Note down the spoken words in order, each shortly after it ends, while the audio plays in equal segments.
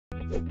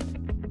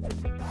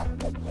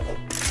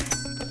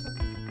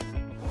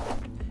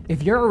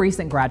If you're a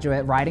recent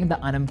graduate riding the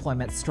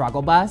unemployment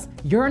struggle bus,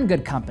 you're in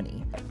good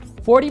company.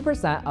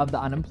 40% of the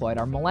unemployed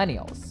are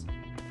millennials.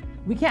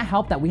 We can't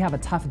help that we have a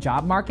tough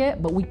job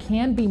market, but we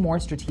can be more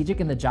strategic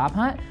in the job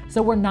hunt,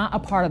 so we're not a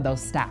part of those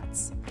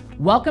stats.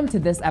 Welcome to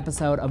this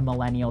episode of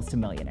Millennials to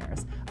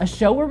Millionaires, a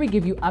show where we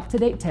give you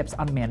up-to-date tips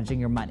on managing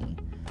your money.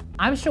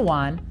 I'm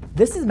Shawan,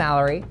 this is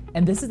Mallory,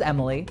 and this is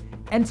Emily,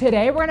 and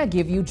today we're gonna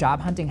give you job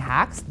hunting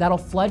hacks that'll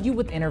flood you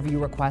with interview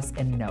requests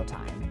in no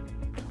time.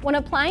 When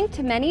applying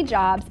to many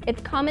jobs,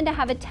 it's common to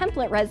have a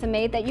template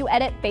resume that you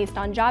edit based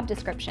on job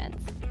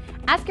descriptions.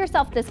 Ask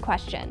yourself this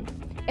question: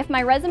 if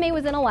my resume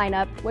was in a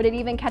lineup, would it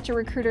even catch a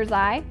recruiter's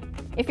eye?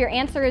 If your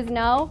answer is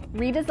no,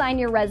 redesign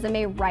your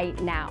resume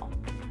right now.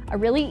 A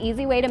really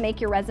easy way to make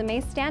your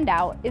resume stand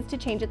out is to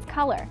change its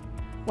color.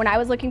 When I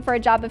was looking for a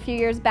job a few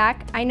years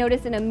back, I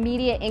noticed an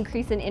immediate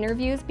increase in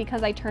interviews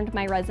because I turned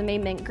my resume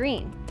mint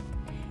green.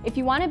 If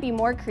you want to be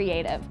more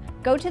creative,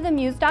 go to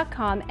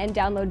themuse.com and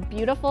download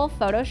beautiful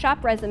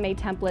Photoshop resume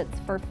templates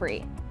for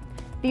free.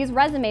 These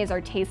resumes are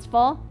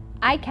tasteful,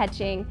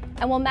 eye-catching,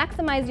 and will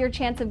maximize your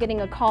chance of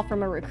getting a call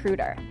from a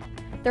recruiter.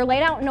 They're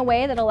laid out in a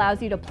way that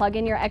allows you to plug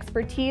in your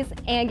expertise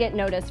and get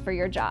noticed for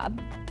your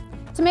job.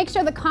 To make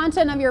sure the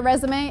content of your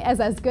resume is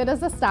as good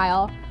as the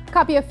style,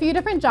 copy a few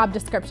different job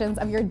descriptions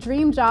of your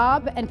dream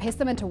job and paste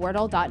them into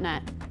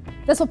Wordle.net.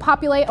 This will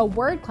populate a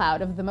word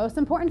cloud of the most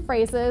important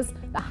phrases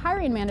the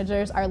hiring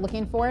managers are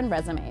looking for in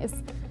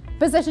resumes.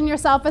 Position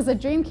yourself as a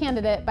dream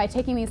candidate by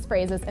taking these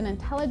phrases and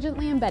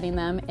intelligently embedding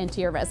them into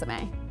your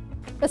resume.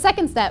 The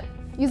second step,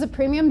 use a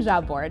premium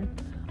job board.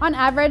 On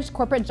average,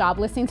 corporate job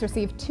listings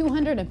receive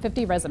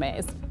 250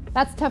 resumes.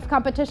 That's tough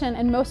competition,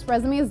 and most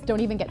resumes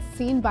don't even get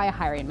seen by a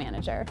hiring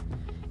manager.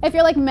 If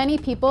you're like many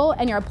people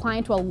and you're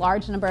applying to a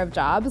large number of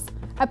jobs,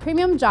 a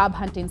premium job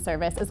hunting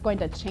service is going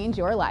to change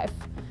your life.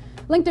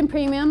 LinkedIn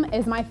Premium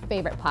is my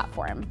favorite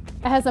platform.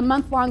 It has a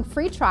month-long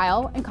free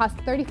trial and costs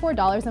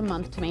 $34 a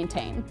month to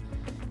maintain.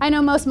 I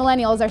know most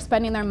millennials are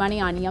spending their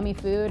money on yummy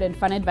food and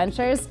fun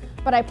adventures,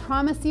 but I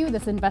promise you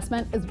this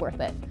investment is worth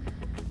it.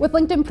 With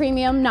LinkedIn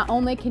Premium, not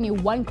only can you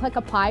one-click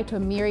apply to a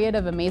myriad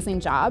of amazing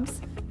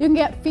jobs, you can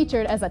get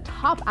featured as a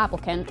top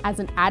applicant as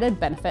an added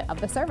benefit of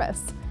the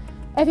service.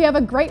 If you have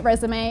a great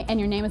resume and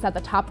your name is at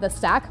the top of the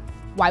stack,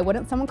 why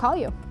wouldn't someone call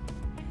you?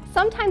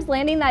 Sometimes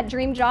landing that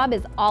dream job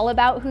is all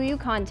about who you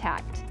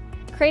contact.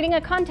 Creating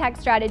a contact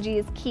strategy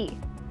is key.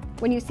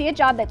 When you see a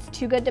job that's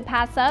too good to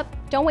pass up,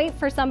 don't wait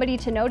for somebody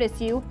to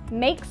notice you,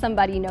 make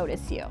somebody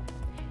notice you.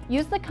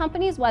 Use the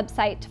company's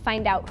website to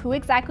find out who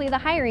exactly the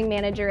hiring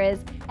manager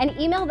is and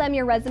email them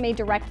your resume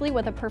directly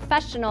with a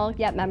professional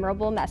yet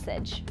memorable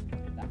message.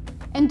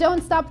 And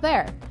don't stop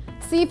there.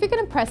 See if you can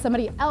impress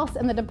somebody else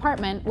in the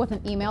department with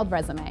an emailed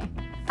resume.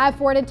 I've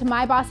forwarded to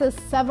my bosses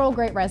several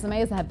great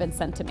resumes that have been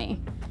sent to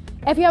me.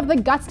 If you have the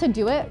guts to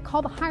do it,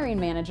 call the hiring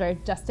manager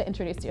just to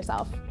introduce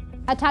yourself.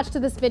 Attached to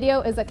this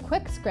video is a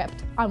quick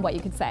script on what you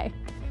could say.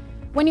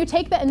 When you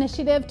take the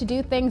initiative to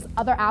do things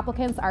other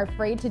applicants are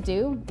afraid to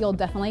do, you'll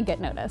definitely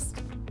get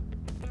noticed.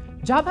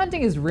 Job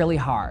hunting is really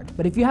hard,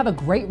 but if you have a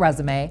great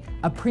resume,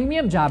 a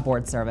premium job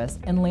board service,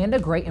 and land a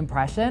great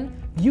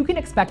impression, you can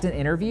expect an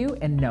interview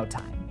in no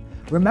time.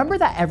 Remember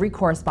that every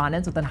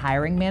correspondence with a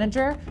hiring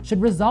manager should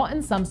result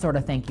in some sort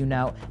of thank you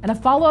note, and a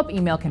follow-up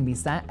email can be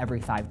sent every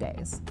 5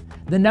 days.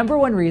 The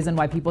 #1 reason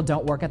why people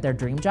don't work at their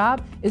dream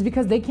job is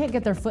because they can't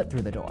get their foot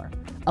through the door.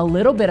 A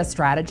little bit of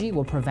strategy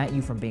will prevent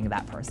you from being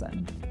that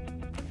person.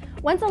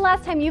 When's the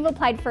last time you've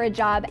applied for a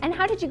job, and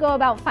how did you go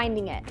about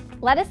finding it?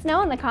 Let us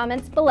know in the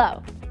comments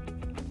below.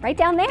 Right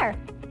down there.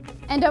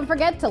 And don't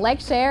forget to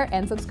like, share,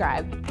 and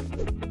subscribe.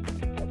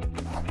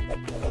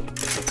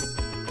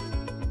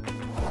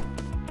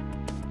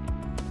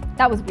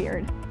 That was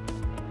weird.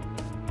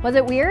 Was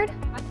it weird?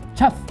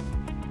 Chuff.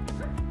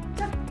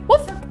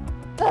 Woof.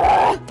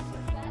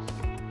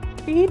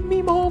 Feed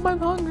me, Mom, I'm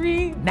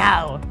hungry.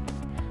 Now.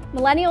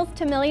 Millennials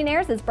to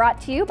Millionaires is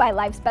brought to you by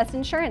Life's Best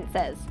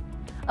Insurances.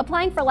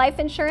 Applying for life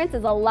insurance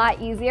is a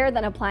lot easier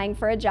than applying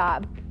for a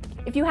job.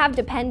 If you have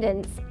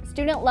dependents,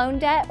 student loan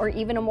debt, or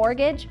even a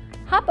mortgage,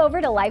 hop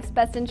over to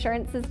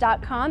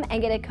lifesbestinsurances.com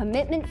and get a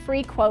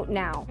commitment-free quote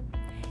now.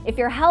 If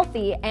you're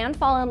healthy and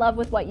fall in love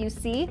with what you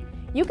see,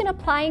 you can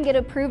apply and get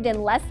approved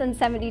in less than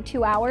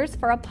 72 hours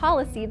for a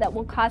policy that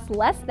will cost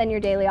less than your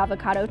daily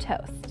avocado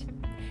toast.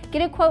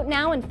 Get a quote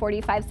now in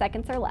 45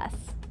 seconds or less.